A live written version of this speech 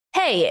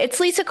Hey, it's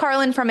Lisa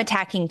Carlin from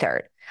Attacking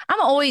Third. I'm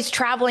always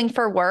traveling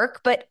for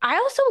work, but I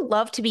also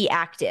love to be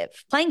active,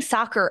 playing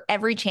soccer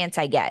every chance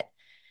I get.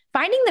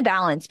 Finding the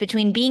balance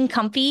between being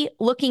comfy,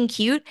 looking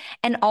cute,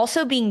 and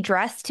also being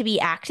dressed to be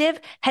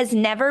active has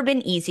never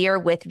been easier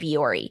with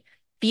Viore.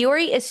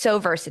 Viore is so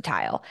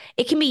versatile.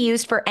 It can be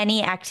used for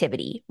any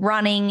activity,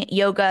 running,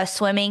 yoga,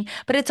 swimming,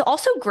 but it's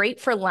also great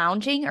for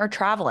lounging or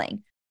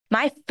traveling.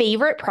 My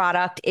favorite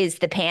product is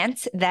the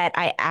pants that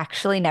I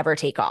actually never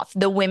take off,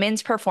 the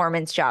women's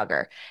performance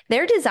jogger.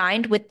 They're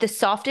designed with the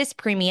softest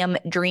premium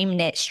dream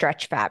knit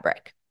stretch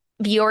fabric.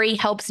 Viore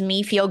helps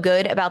me feel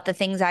good about the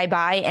things I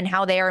buy and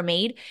how they are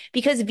made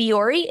because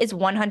Viore is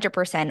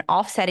 100%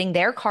 offsetting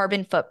their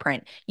carbon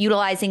footprint,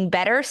 utilizing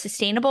better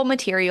sustainable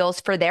materials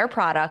for their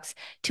products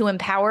to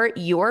empower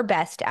your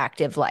best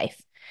active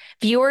life.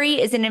 Viore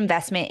is an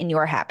investment in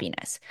your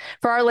happiness.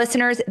 For our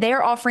listeners, they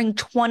are offering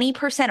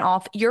 20%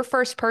 off your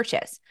first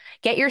purchase.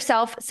 Get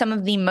yourself some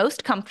of the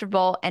most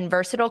comfortable and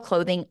versatile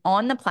clothing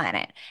on the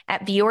planet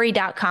at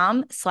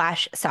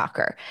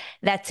Viore.com/soccer.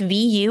 That's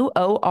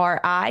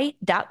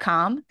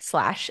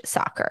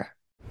VUORI.com/soccer.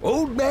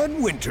 Old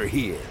Man Winter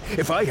here.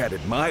 If I had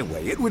it my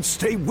way, it would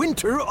stay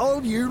winter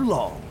all year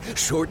long.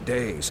 Short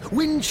days,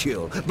 wind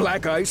chill,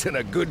 black ice, and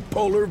a good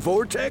polar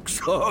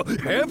vortex. Oh,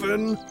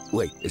 heaven.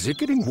 Wait, is it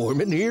getting warm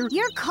in here?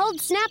 Your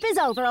cold snap is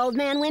over, Old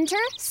Man Winter.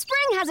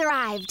 Spring has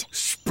arrived.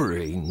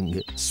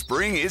 Spring.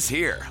 Spring is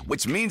here,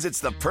 which means it's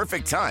the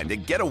perfect time to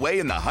get away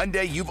in the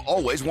Hyundai you've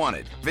always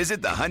wanted.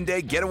 Visit the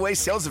Hyundai Getaway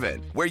Sales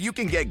Event, where you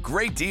can get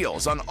great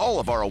deals on all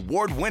of our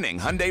award-winning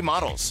Hyundai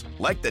models,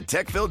 like the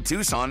tech-filled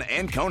Tucson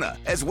and Kona,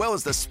 as well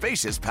as the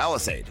spacious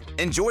Palisade.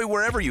 Enjoy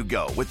wherever you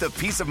go with the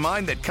peace of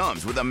mind that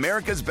comes with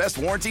America's best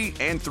warranty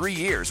and 3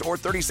 years or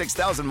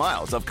 36,000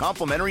 miles of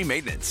complimentary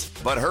maintenance.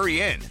 But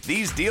hurry in,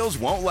 these deals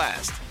won't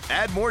last.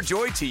 Add more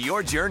joy to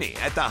your journey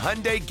at the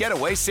Hyundai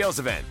Getaway Sales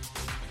Event.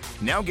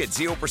 Now get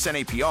 0%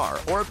 APR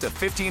or up to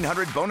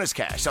 $1,500 bonus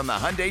cash on the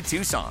Hyundai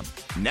Tucson.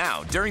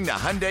 Now, during the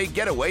Hyundai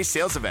Getaway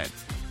Sales Event.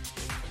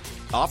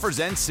 Offers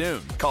end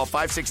soon. Call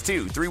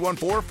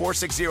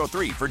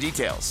 562-314-4603 for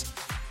details.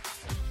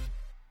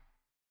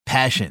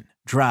 Passion,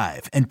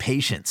 drive, and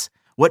patience.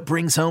 What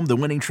brings home the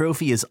winning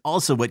trophy is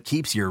also what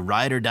keeps your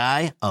ride or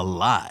die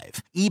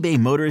alive. eBay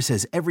Motors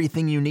has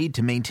everything you need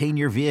to maintain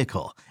your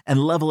vehicle and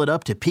level it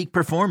up to peak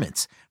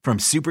performance, from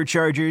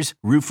superchargers,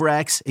 roof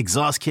racks,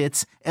 exhaust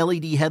kits,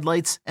 LED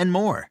headlights, and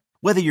more.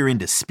 Whether you're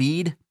into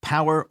speed,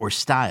 power, or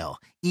style,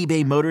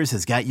 eBay Motors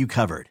has got you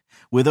covered.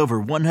 With over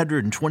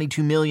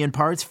 122 million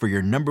parts for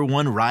your number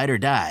one ride or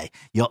die,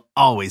 you'll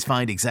always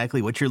find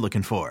exactly what you're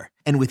looking for.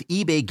 And with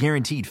eBay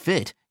Guaranteed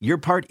Fit, your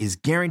part is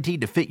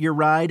guaranteed to fit your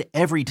ride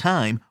every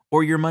time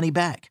or your money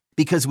back.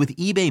 Because with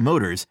eBay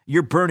Motors,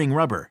 you're burning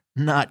rubber,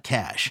 not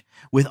cash.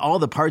 With all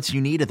the parts you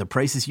need at the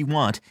prices you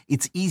want,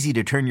 it's easy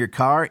to turn your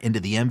car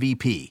into the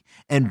MVP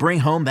and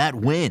bring home that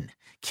win.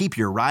 Keep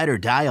your ride or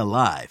die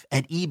alive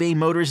at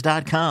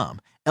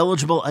ebaymotors.com.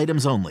 Eligible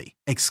items only.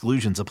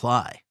 Exclusions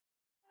apply.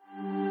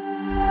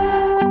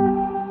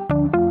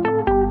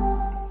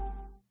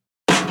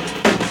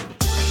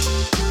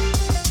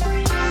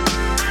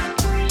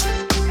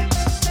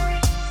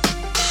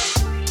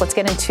 Let's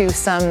get into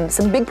some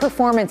big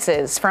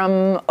performances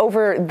from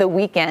over the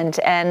weekend,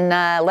 and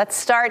let's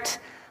start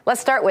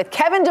with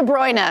Kevin De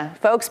Bruyne,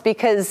 folks,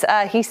 because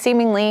he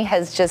seemingly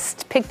has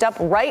just picked up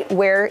right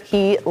where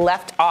he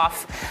left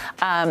off.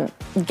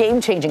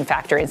 Game-changing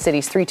factor in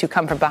City's 3-2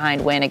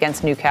 come-from-behind win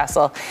against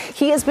Newcastle.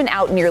 He has been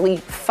out nearly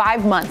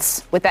 5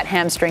 months with that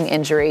hamstring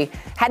injury.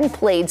 Hadn't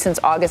played since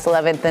August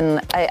 11th,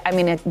 and I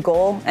mean, a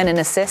goal and an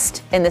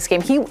assist in this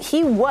game.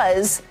 He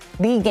was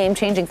the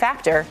game-changing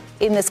factor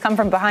in this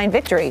come-from-behind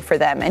victory for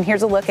them. And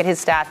here's a look at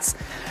his stats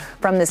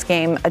from this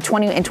game.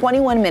 In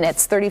 21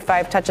 minutes,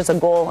 35 touches, a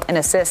goal, an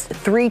assist,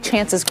 3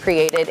 chances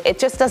created. It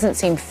just doesn't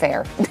seem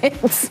fair.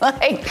 It's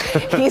like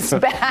he's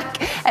back,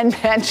 and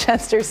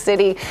Manchester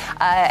City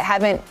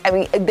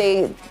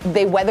they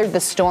weathered the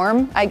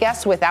storm, I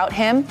guess, without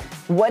him.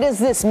 What does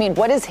this mean?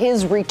 What does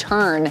his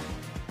return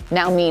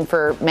now mean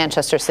for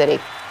Manchester City?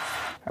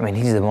 I mean,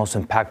 he's the most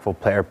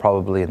impactful player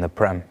probably in the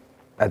Prem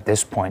at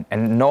this point.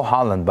 And no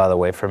Haaland, by the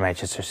way, for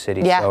Manchester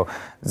City. Yeah. So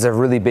it's a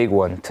really big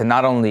one to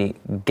not only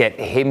get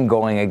him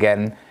going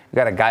again, you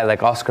got a guy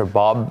like Oscar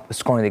Bob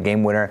scoring the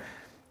game winner.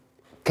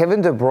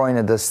 Kevin De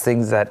Bruyne does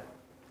things that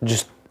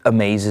just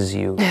amazes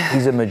you.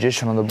 He's a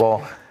magician on the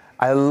ball.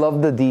 I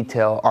love the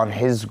detail on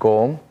his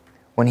goal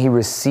when he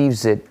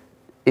receives it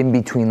in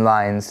between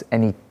lines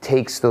and he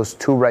takes those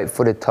 2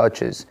 right-footed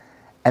touches.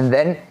 And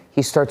then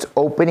he starts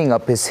opening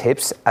up his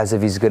hips as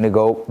if he's going to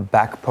go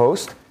back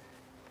post.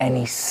 And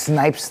he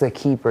snipes the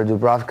keeper,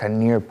 Dubravka,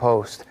 near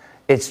post.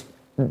 It's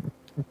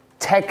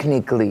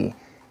technically,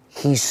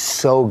 he's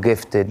so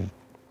gifted.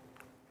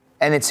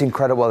 And it's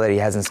incredible that he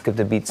hasn't skipped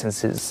a beat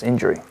since his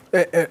injury.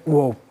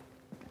 Well,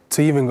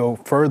 to even go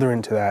further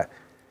into that,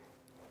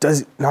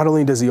 not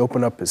only does he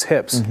open up his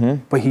hips,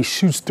 but he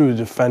shoots through the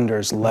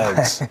defender's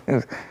legs.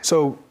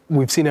 So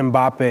we've seen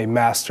Mbappe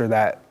master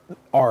that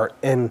art.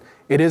 And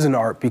it is an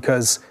art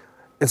because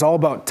it's all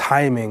about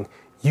timing.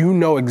 you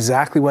know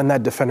exactly when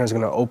that defender is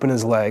going to open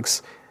his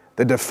legs.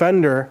 The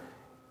defender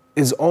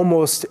is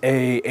almost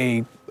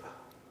a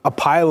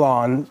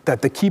pylon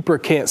that the keeper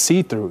can't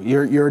see through.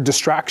 You're a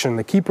distraction.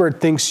 The keeper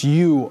thinks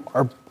you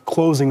are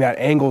closing that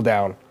angle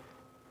down,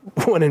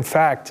 when in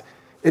fact,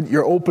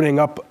 you're opening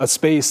up a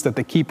space that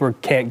the keeper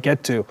can't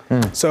get to.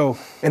 So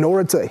in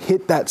order to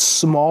hit that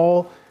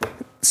small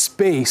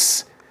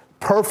space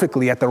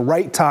perfectly at the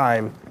right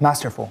time,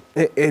 masterful.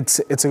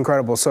 It's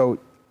incredible. So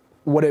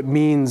what it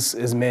means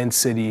is Man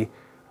City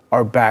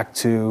are back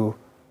to,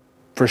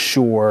 for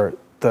sure,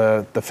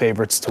 the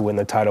favorites to win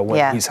the title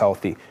when he's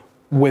healthy,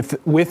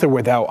 with or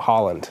without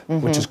Haaland,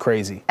 which is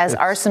crazy. As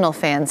Arsenal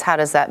fans, how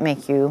does that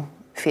make you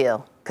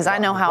feel? Because I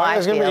know how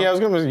I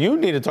feel. You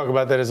need to talk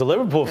about that as a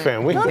Liverpool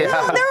fan. No, they're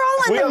all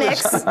in the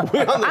mix.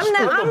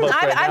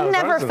 I've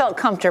never felt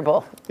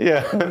comfortable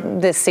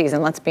this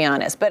season, let's be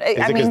honest. But Is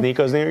it because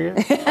Nico's near you?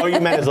 Oh, you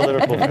meant as a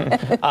Liverpool fan.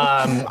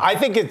 I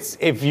think it's,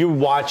 if you're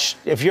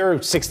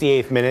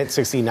 68th minute,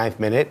 69th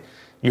minute,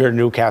 you're a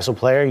Newcastle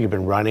player, you've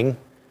been running,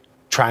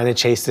 trying to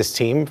chase this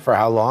team for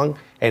how long?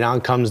 And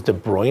on comes De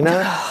Bruyne.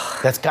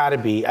 That's got to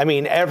be,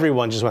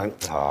 everyone just went,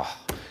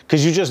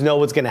 because you just know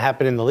what's going to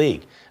happen in the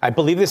league. I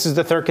believe this is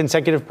the third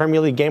consecutive Premier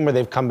League game where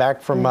they've come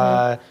back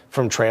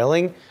from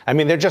trailing.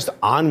 They're just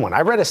on one.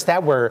 I read a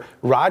stat where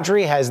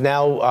Rodri has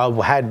now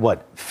had,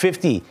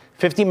 50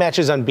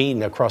 matches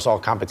unbeaten across all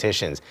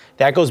competitions.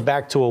 That goes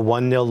back to a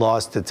 1-0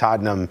 loss to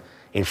Tottenham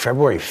in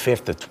February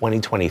 5th of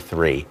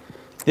 2023.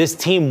 This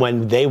team,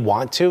 when they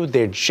want to,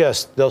 they'll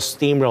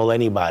steamroll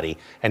anybody.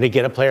 And to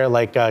get a player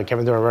like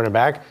Kevin De Bruyne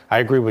back, I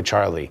agree with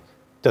Charlie.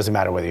 Doesn't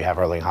matter whether you have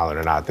Erling Haaland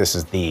or not. This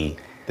is the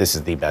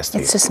best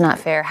team. It's just not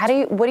fair.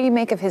 What do you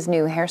make of his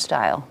new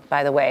hairstyle,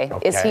 by the way?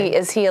 Okay.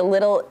 Is he a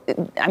little,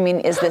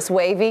 is this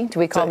wavy? Do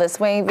we call this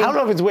wavy? I don't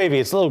know if it's wavy.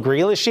 It's a little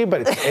Grealishy,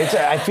 but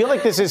I feel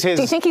like this is his.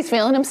 Do you think he's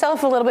feeling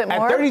himself a little bit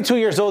more? At 32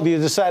 years old, he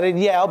decided,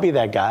 I'll be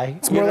that guy.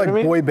 It's more like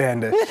boy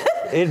bandish.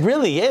 It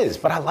really is,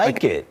 but I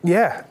like it.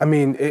 Yeah,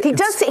 he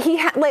does.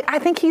 I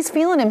think he's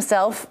feeling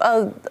himself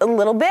a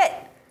little bit.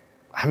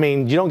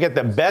 You don't get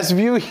the best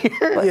view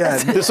here. Yeah.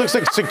 This looks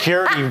like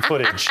security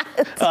footage.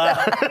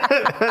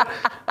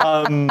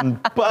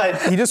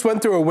 But he just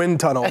went through a wind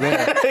tunnel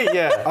there.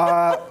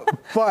 Yeah.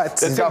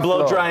 But it's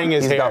blow drying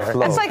his hair.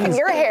 It's like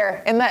your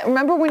hair. And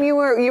remember when you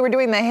were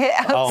doing the hit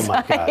outside? Oh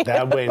my God,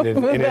 that went in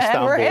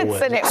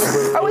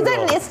Istanbul. Was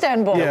that in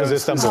Istanbul? Yeah, it was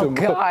Istanbul. Oh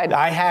God.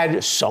 I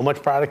had so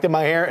much product in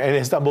my hair, and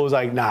Istanbul was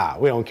like, nah,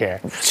 we don't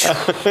care.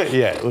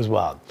 Yeah, it was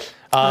wild.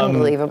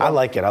 Unbelievable. I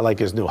like it. I like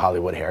his new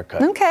Hollywood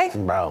haircut. Okay.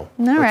 Bro.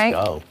 All right.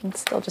 Let's go. I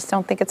still just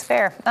don't think it's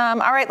fair. All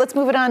right, let's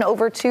move it on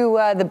over to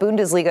the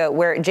Bundesliga,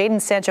 where Jadon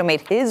Sancho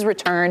made his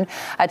return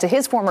to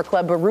his former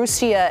club,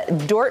 Borussia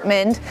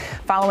Dortmund,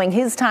 following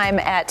his time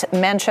at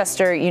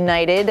Manchester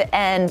United.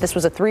 And this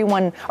was a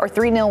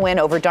 3-0 win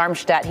over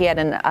Darmstadt. He had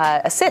an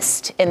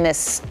assist in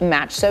this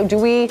match. So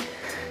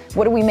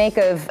what do we make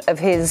of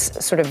his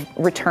sort of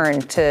return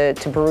to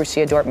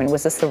Borussia Dortmund?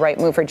 Was this the right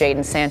move for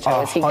Jadon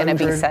Sancho? Is he going to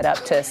be set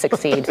up to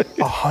succeed?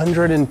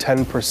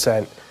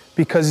 110%,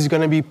 because he's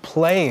going to be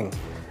playing.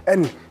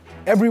 And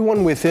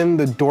everyone within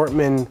the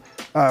Dortmund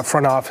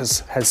front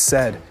office has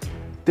said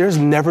there's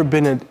never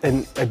been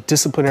a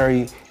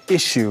disciplinary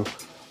issue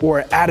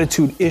or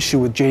attitude issue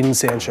with Jadon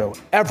Sancho,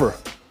 ever.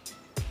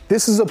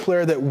 This is a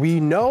player that we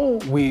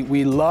know,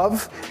 we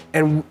love,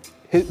 and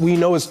we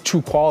know his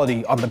true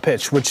quality on the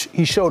pitch, which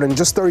he showed in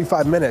just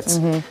 35 minutes.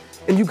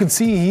 And you can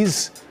see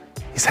he's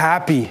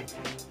happy.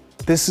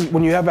 This is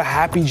when you have a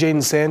happy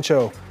Jadon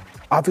Sancho.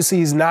 Obviously,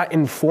 he's not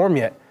in form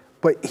yet,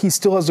 but he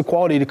still has the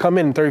quality to come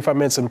in 35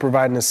 minutes and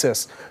provide an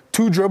assist.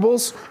 Two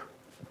dribbles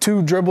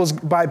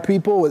by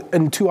people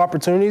and 2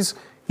 opportunities.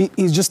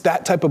 He's just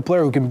that type of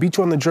player who can beat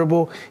you on the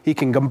dribble. He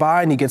can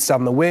combine. He gets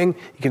down the wing.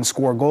 He can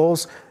score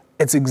goals.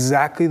 It's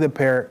exactly the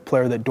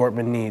player that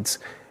Dortmund needs.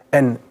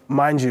 And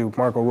mind you,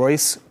 Marco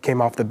Reus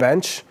came off the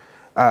bench.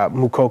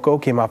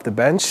 Moukoko came off the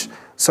bench.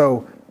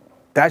 So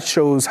that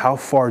shows how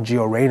far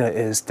Gio Reyna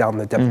is down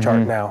the depth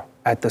chart now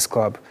at this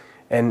club.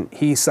 And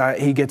he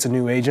gets a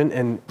new agent,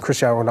 and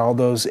Cristiano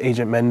Ronaldo's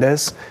agent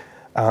Mendes,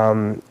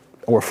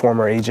 or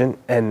former agent.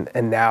 And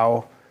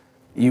now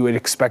you would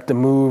expect a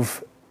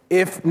move,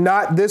 if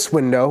not this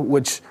window,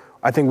 which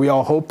I think we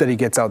all hope that he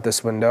gets out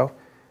this window,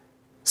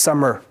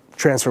 summer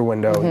transfer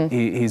window,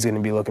 he's going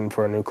to be looking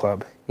for a new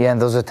club. Yeah, and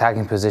those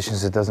attacking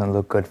positions, it doesn't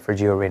look good for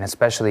Gio Reyna,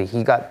 especially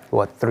he got,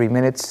 3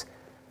 minutes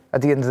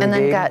at the end of the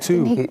game? Got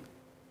 2.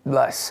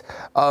 Less.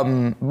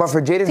 But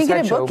for Jadon Sancho... Did he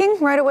get a booking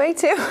right away,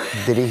 too?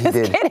 Did he? He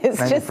did. Kid is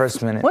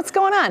 91st minute. What's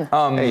going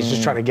on? He's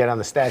just trying to get on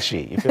the stat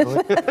sheet. You feel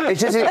me? It's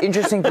just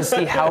interesting to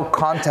see how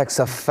context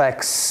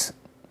affects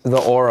the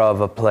aura of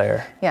a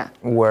player. Yeah.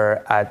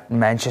 Where at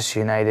Manchester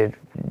United,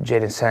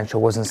 Jadon Sancho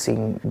wasn't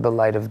seeing the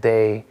light of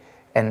day.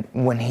 And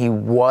when he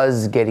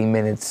was getting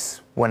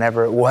minutes,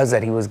 whenever it was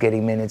that he was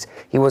getting minutes,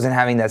 he wasn't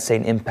having that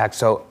same impact.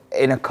 So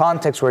in a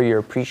context where you're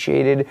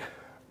appreciated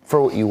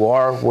for what you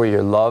are, where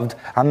you're loved,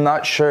 I'm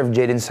not sure if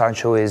Jadon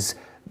Sancho is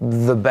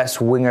the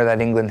best winger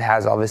that England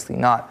has, obviously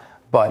not.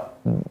 But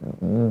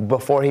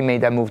before he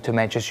made that move to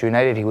Manchester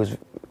United, he was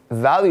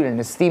valued and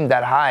esteemed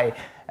that high.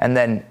 And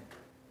then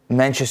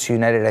Manchester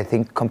United, I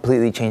think,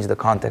 completely changed the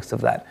context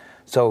of that.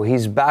 So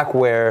he's back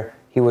where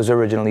he was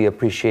originally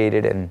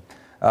appreciated. And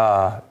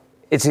I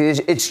think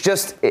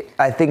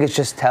it's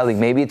just telling.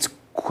 Maybe it's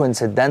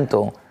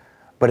coincidental,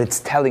 but it's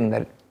telling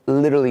that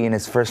literally in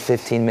his first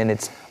 15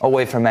 minutes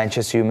away from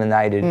Manchester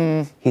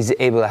United, he's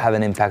able to have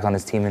an impact on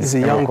his team. He's a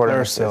young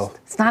player still.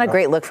 It's not a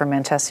great look for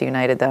Manchester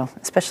United, though,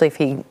 especially if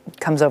he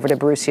comes over to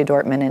Borussia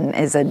Dortmund and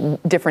is a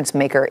difference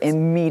maker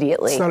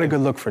immediately. It's not a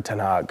good look for Ten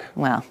Hag.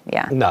 Well,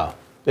 yeah. No.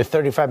 If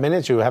 35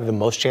 minutes, you have the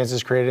most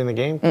chances created in the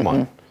game? Come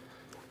on.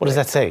 What does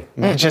that say?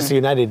 Manchester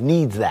United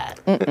needs that.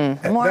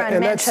 More on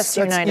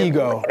Manchester United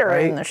ego, later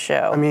right? in the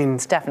show. I mean,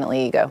 it's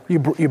definitely ego.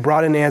 You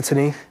brought in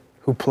Anthony,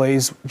 who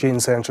plays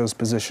Jadon Sancho's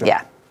position.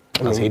 Yeah.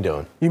 How's he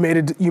doing? You made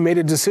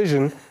a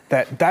decision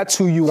that's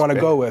who you want to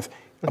go with.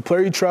 A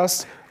player you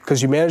trust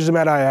because you managed him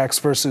at Ajax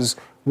versus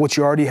what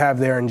you already have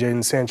there in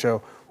Jadon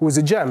Sancho, who was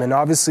a gem. And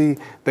obviously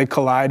they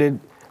collided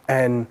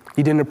and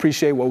he didn't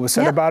appreciate what was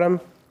said about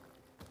him.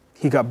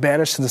 He got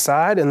banished to the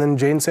side, and then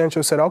Jadon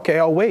Sancho said, okay,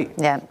 I'll wait.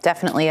 Yeah,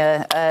 definitely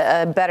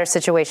a better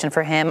situation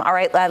for him. All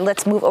right,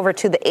 let's move over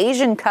to the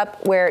Asian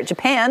Cup, where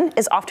Japan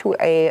is off to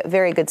a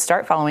very good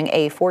start following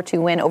a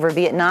 4-2 win over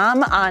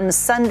Vietnam on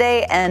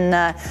Sunday, and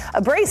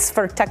a brace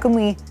for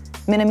Takumi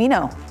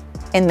Minamino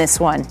in this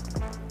one.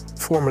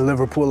 Former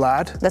Liverpool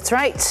lad. That's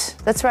right.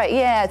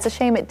 Yeah, it's a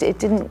shame it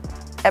didn't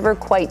ever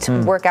quite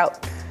work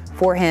out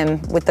for him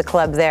with the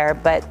club there,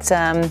 but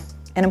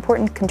an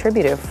important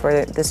contributor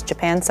for this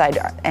Japan side.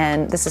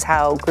 And this is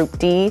how Group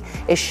D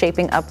is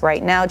shaping up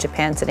right now.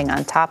 Japan sitting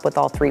on top with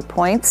all 3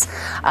 points.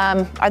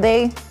 Are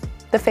they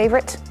the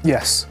favorite?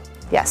 Yes.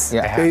 Yes.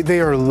 Yeah.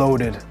 They are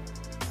loaded.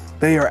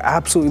 They are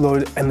absolutely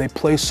loaded, and they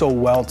play so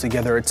well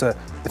together. It's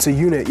a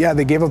unit. Yeah,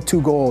 they gave up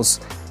 2 goals.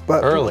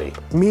 But early.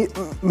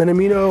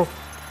 Minamino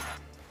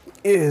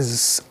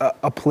is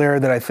a player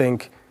that I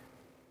think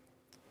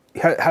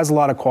has a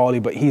lot of quality,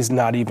 but he's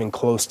not even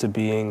close to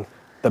being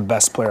the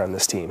best player on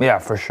this team. Yeah,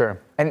 for sure.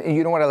 And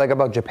you know what I like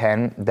about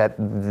Japan? That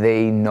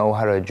they know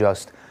how to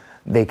adjust.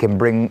 They can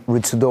bring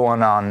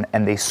Ritsudoan on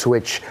and they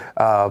switch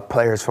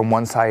players from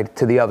one side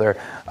to the other.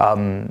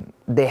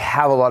 They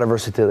have a lot of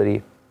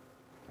versatility,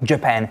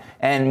 Japan.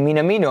 And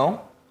Minamino,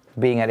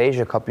 being at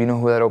Asia Cup, you know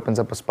who that opens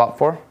up a spot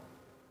for?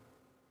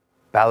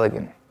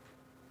 Balogun.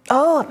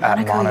 Oh, at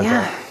Monaco,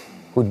 yeah.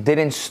 Who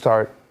didn't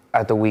start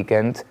at the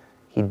weekend.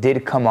 He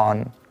did come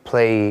on,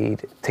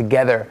 played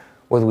together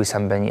with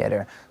Wissam Ben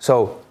Yedder.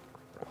 So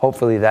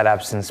hopefully that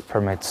absence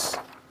permits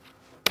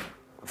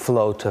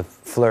Flo to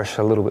flourish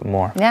a little bit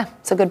more. Yeah,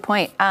 it's a good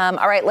point.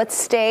 All right, let's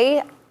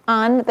stay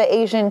on the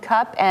Asian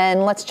Cup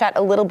and let's chat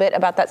a little bit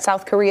about that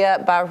South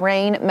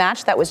Korea-Bahrain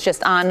match that was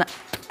just on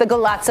the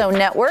Golazo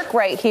Network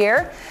right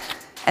here.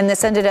 And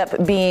this ended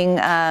up being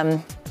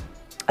a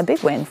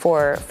big win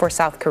for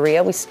South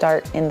Korea. We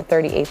start in the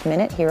 38th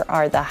minute. Here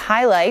are the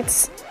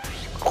highlights.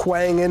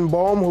 Hwang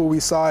In-beom, who we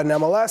saw in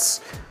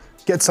MLS,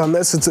 gets on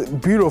this. It's a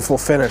beautiful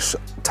finish,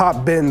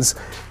 top bins.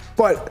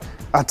 But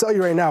I'll tell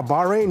you right now,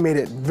 Bahrain made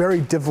it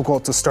very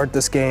difficult to start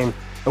this game.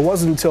 It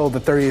wasn't until the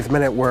 38th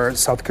minute where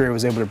South Korea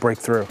was able to break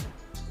through.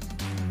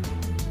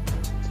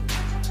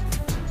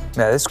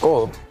 Yeah, this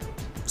goal,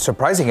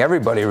 surprising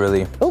everybody,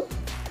 really. Oh,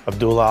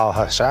 Abdullah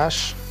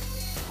Al-Hashash.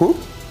 Who?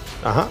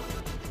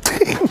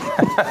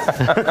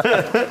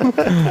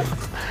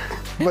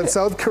 But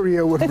South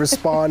Korea would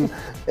respond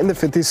in the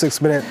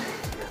 56th minute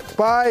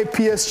by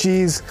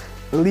PSG's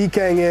Lee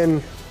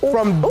Kang-in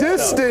from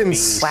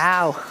distance.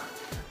 wow.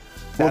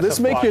 Will this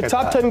make your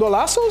top 10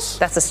 golazos?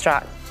 That's a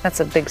strike. That's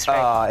a big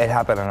strike. It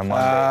happened on a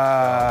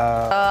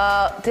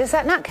Monday. Does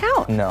that not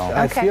count? No.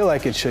 I feel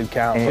like it should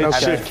count. And It Okay.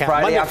 should count.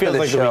 Friday Monday after feels the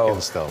like show. the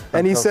weekend still.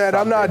 And he Until said,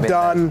 I'm not Sunday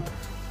done.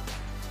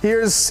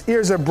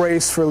 Here's a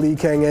brace for Lee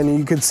Kang-in.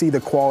 You can see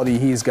the quality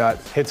he's got.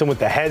 Hits him with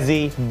the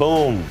hezzy.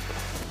 Boom.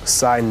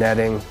 Side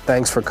netting.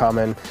 Thanks for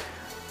coming.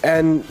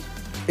 And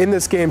in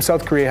this game,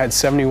 South Korea had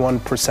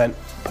 71%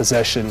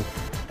 possession.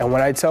 And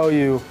when I tell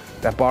you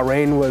that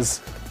Bahrain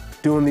was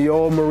doing the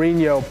old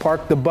Mourinho,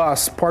 park the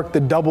bus, park the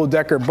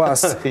double-decker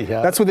bus,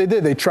 Yeah. that's what they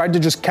did. They tried to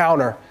just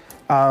counter.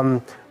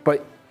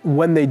 But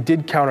when they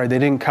did counter, they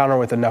didn't counter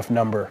with enough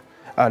numbers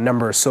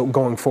so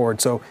going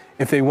forward. So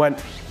if they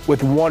went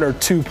with 1 or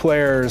 2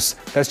 players,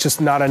 that's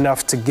just not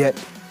enough to get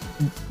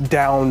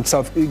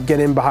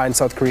in behind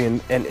South Korea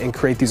and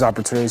create these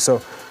opportunities.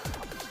 So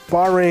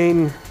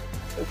Bahrain,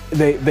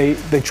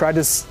 they tried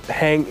to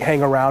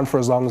hang around for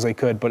as long as they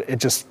could, but it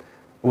just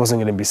wasn't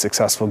going to be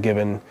successful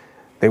given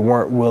they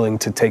weren't willing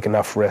to take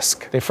enough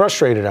risk. They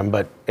frustrated them,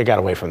 but it got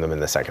away from them in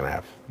the second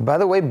half. By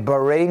the way,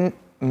 Bahrain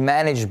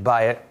managed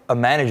by a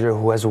manager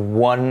who has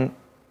won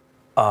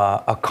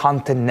a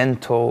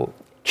continental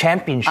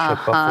championship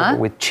before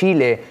with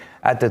Chile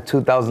at the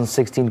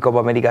 2016 Copa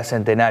America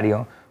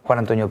Centenario, Juan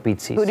Antonio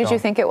Pizzi. Who did you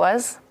think it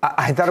was?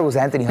 I thought it was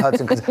Anthony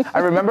Hudson because I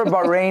remember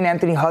Bahrain,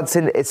 Anthony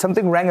Hudson.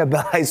 Something rang a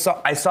bell. I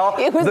saw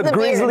It was the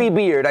grizzly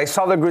beard. beard. I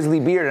saw the grizzly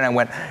beard and I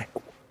went,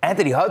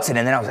 Anthony Hudson,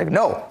 and then I was like,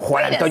 no,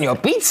 Juan Antonio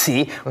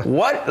Pizzi.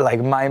 What? Like,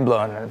 mind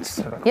blown. What's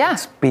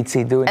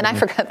Pizzi doing? And I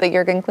forgot that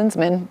Jurgen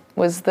Klinsmann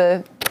was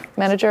the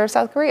manager of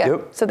South Korea.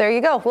 Yep. So there you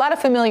go. A lot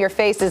of familiar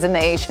faces in the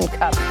Asian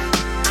Cup.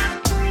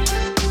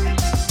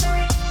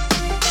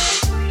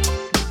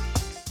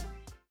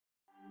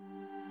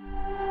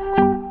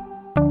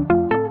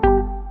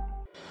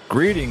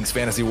 Greetings,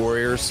 Fantasy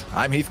Warriors.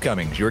 I'm Heath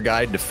Cummings, your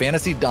guide to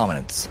fantasy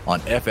dominance on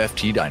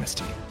FFT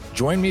Dynasty.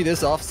 Join me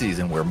this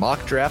offseason where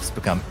mock drafts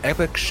become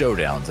epic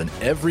showdowns and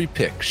every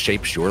pick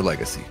shapes your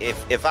legacy.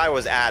 If I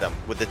was Adam,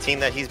 with the team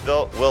that he's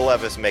built, Will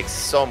Levis makes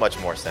so much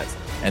more sense.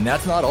 And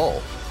that's not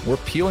all. We're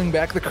peeling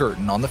back the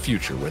curtain on the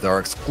future with our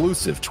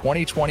exclusive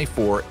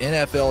 2024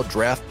 NFL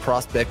Draft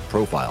Prospect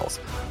Profiles.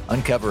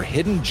 Uncover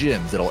hidden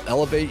gems that'll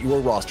elevate your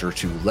roster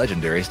to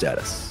legendary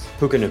status.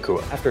 Puka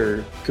Nacua.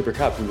 After Cooper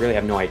Kupp, we really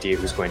have no idea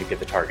who's going to get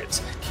the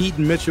targets.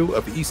 Keaton Mitchell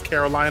of East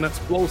Carolina.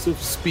 Explosive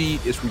speed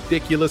is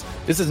ridiculous.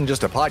 This isn't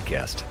just a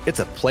podcast. It's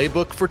a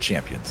playbook for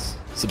champions.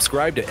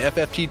 Subscribe to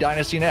FFT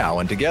Dynasty now,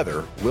 and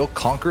together, we'll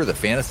conquer the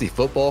fantasy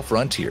football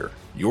frontier.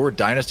 Your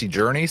dynasty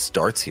journey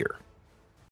starts here.